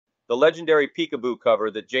the legendary Peekaboo cover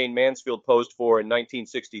that Jane Mansfield posed for in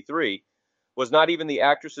 1963, was not even the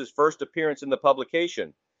actress's first appearance in the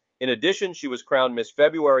publication. In addition, she was crowned Miss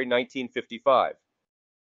February 1955.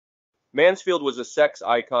 Mansfield was a sex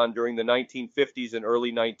icon during the 1950s and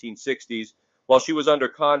early 1960s while she was under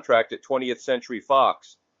contract at 20th Century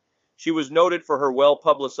Fox. She was noted for her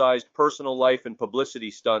well-publicized personal life and publicity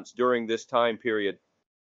stunts during this time period.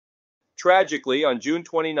 Tragically, on June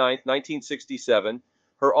 29, 1967,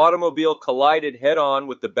 her automobile collided head-on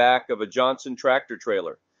with the back of a Johnson tractor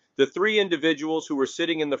trailer. The three individuals who were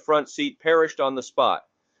sitting in the front seat perished on the spot.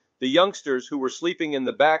 The youngsters who were sleeping in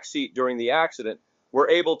the back seat during the accident were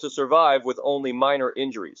able to survive with only minor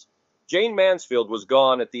injuries. Jane Mansfield was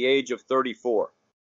gone at the age of 34.